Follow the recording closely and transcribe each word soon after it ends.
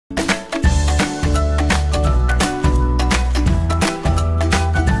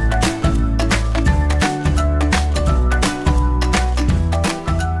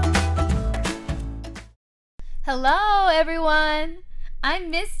everyone! I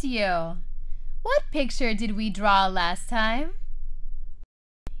missed you. What picture did we draw last time?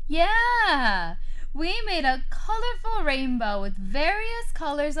 Yeah! We made a colorful rainbow with various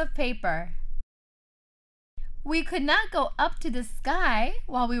colors of paper. We could not go up to the sky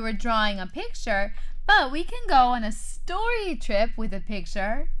while we were drawing a picture, but we can go on a story trip with a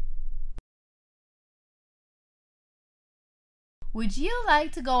picture. Would you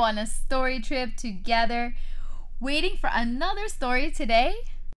like to go on a story trip together, waiting for another story today?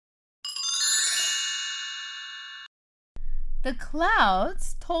 The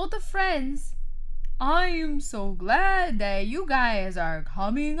clouds told the friends, "I am so glad that you guys are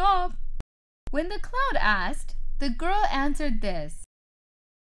coming up." When the cloud asked, the girl answered this: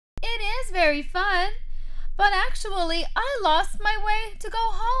 "It is very fun, but actually I lost my way to go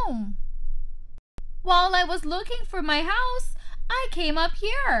home. While I was looking for my house, I came up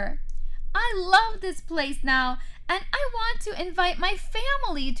here. I love this place now, and I want to invite my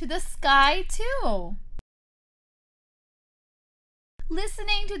family to the sky too."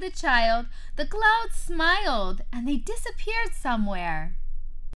 Listening to the child, the clouds smiled and they disappeared somewhere.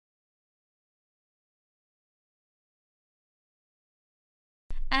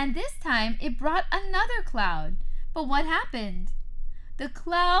 And this time it brought another cloud. But what happened? The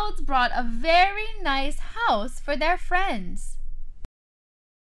clouds brought a very nice house for their friends.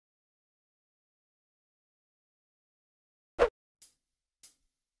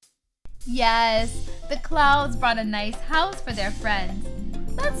 Yes, the clouds brought a nice house for their friends.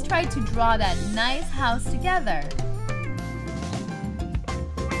 Let's try to draw that nice house together.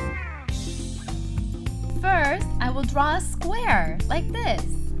 First, I will draw a square like this.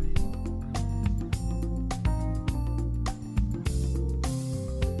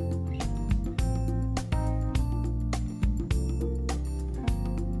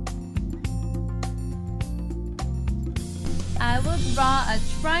 I will draw a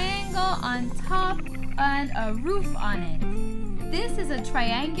triangle on top and a roof on it. This is a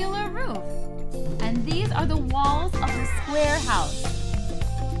triangular roof, and these are the walls of the square house.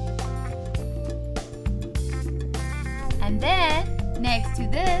 And then, next to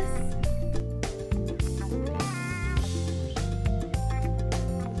this,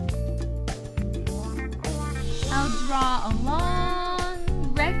 I'll draw a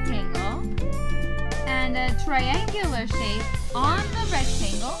long rectangle and a triangular shape on the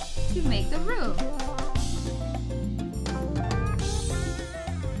rectangle to make the roof.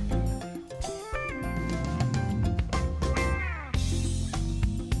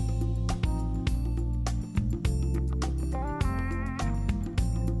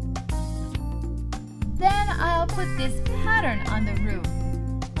 Then I'll put this pattern on the roof.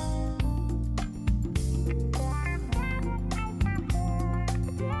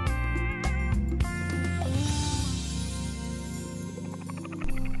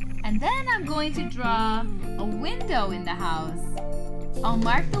 And then I'm going to draw a window in the house. I'll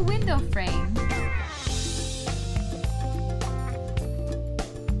mark the window frame.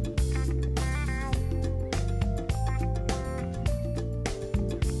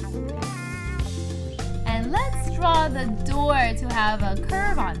 And let's draw the door to have a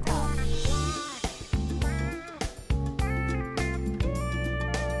curve on top.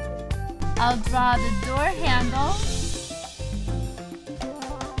 I'll draw the door handle.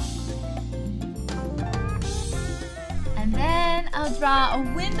 And then I'll draw a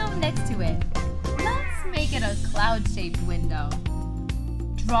window next to it. Let's make it a cloud-shaped window.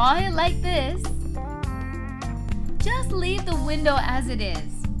 Draw it like this. Just leave the window as it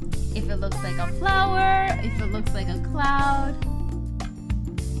is. If it looks like a flower, if it looks like a cloud.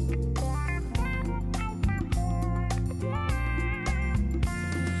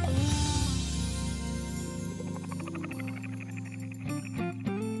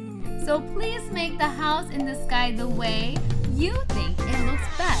 So please make the house in the sky the way you think it looks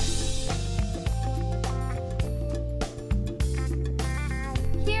best.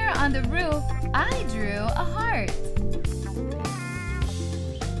 Here on the roof, I drew a heart.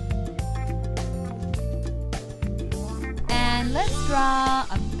 And let's draw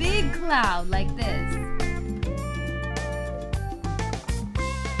a big cloud like this.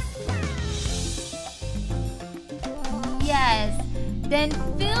 Yes! Then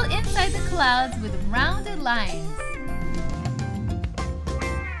fill inside the clouds with rounded lines.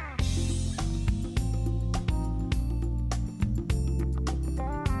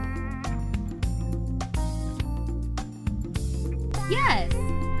 Yes!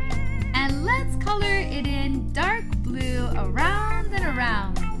 And let's color it in dark blue around and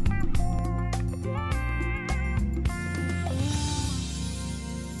around.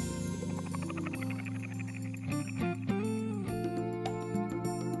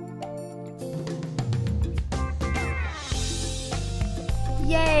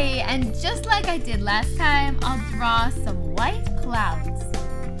 Yay! And just like I did last time, I'll draw some white clouds.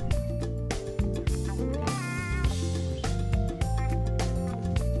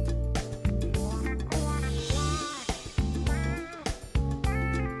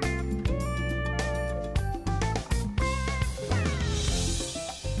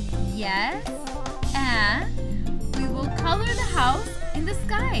 Yes, and we will color the house in the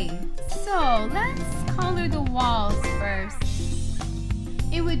sky. So let's color the walls first.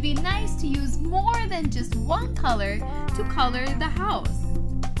 It would be nice to use more than just one color to color the house.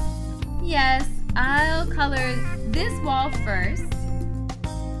 Yes, I'll color this wall first.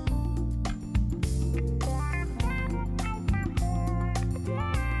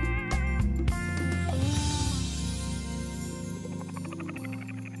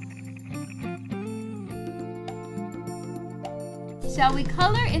 Shall we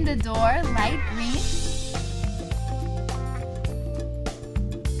color in the door light green?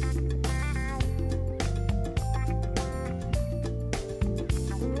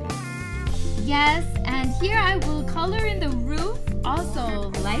 Yes, and here I will color in the roof,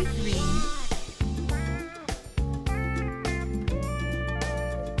 also light green.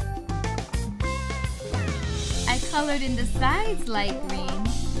 I colored in the sides light green,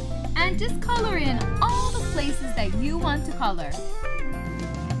 and just color in all the places that you want to color.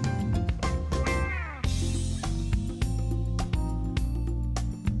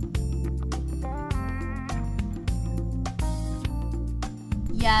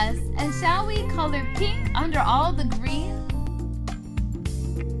 Yes, and shall we color pink under all the green?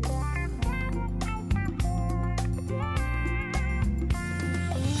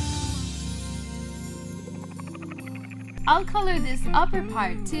 I'll color this upper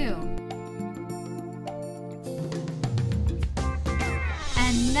part too.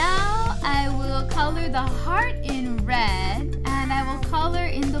 And now I will color the heart in red, and I will color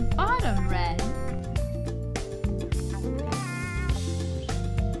in the bottom red.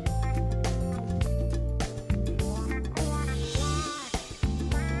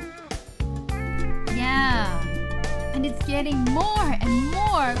 Yeah, and it's getting more and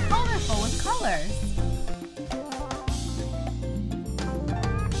more colorful with colors.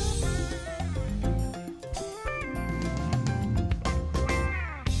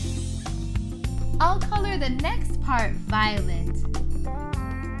 I'll color the next part violet.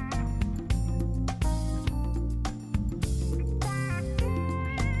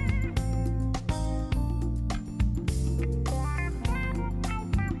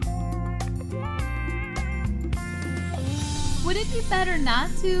 Would it be better not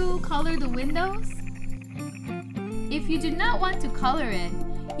to color the windows? If you do not want to color it,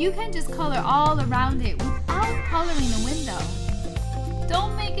 you can just color all around it without coloring the window.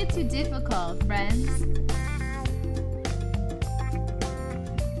 Don't make it too difficult, friends.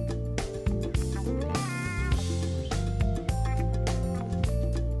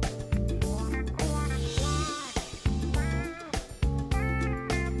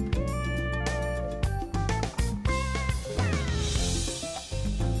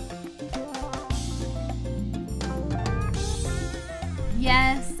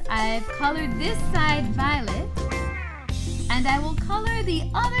 Yes, I've colored this side violet, and I will color the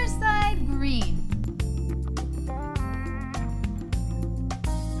other side green.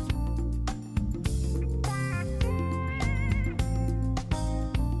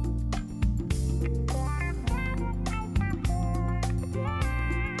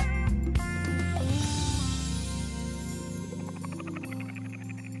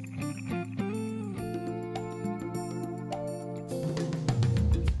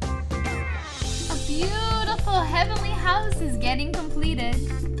 Beautiful heavenly house is getting completed.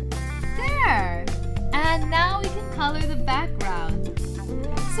 There! And now we can color the background.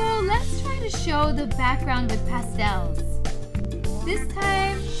 So let's try to show the background with pastels. This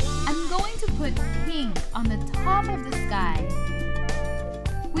time, I'm going to put pink on the top of the sky.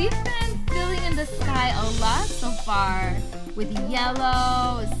 We've been filling in the sky a lot so far with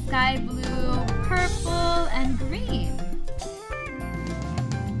yellow, sky blue, purple, and green.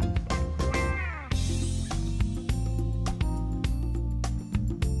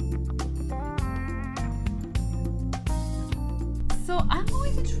 So I'm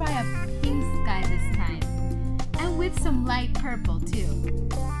going to try a pink sky this time, and with some light purple too.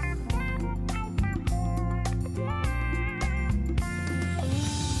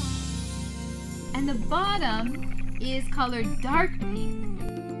 And the bottom is colored dark pink.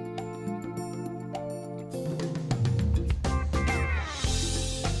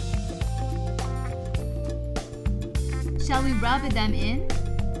 Shall we rub them in?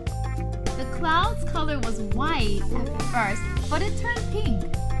 The cloud's color was white at first, but it turned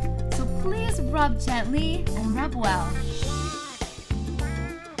pink. So please rub gently and rub well.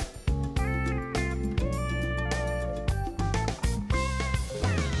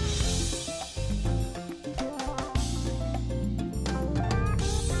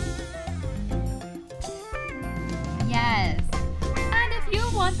 Yes. And if you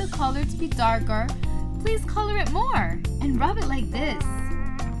want the color to be darker, please color it more and rub it like this.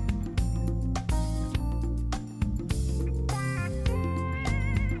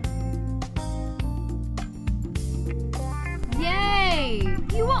 Yay!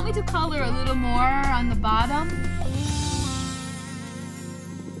 You want me to color a little more on the bottom?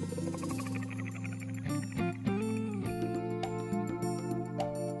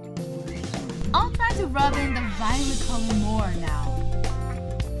 I'll try to rub in the violet color more now.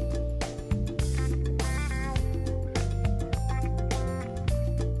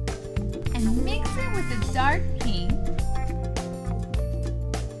 And mix it with the dark pink.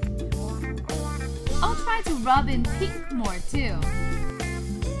 I'll try to rub in pink more too.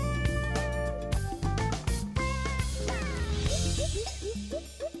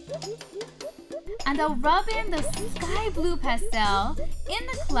 And I'll rub in the sky blue pastel in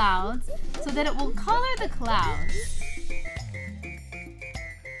the clouds so that it will color the clouds.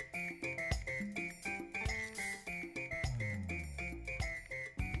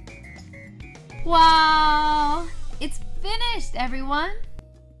 Wow! It's finished, everyone!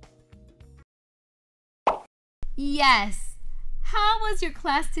 Yes! How was your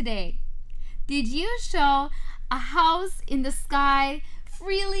class today? Did you show a house in the sky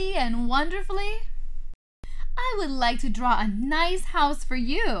freely and wonderfully? I would like to draw a nice house for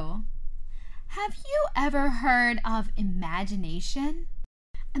you. Have you ever heard of imagination?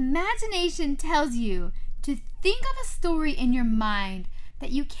 Imagination tells you to think of a story in your mind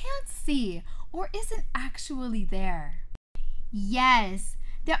that you can't see or isn't actually there. Yes,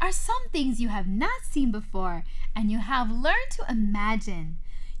 there are some things you have not seen before and you have learned to imagine.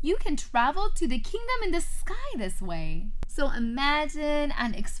 You can travel to the kingdom in the sky this way. So imagine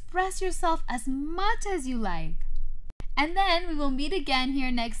and express yourself as much as you like. And then we will meet again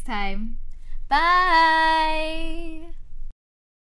here next time. Bye!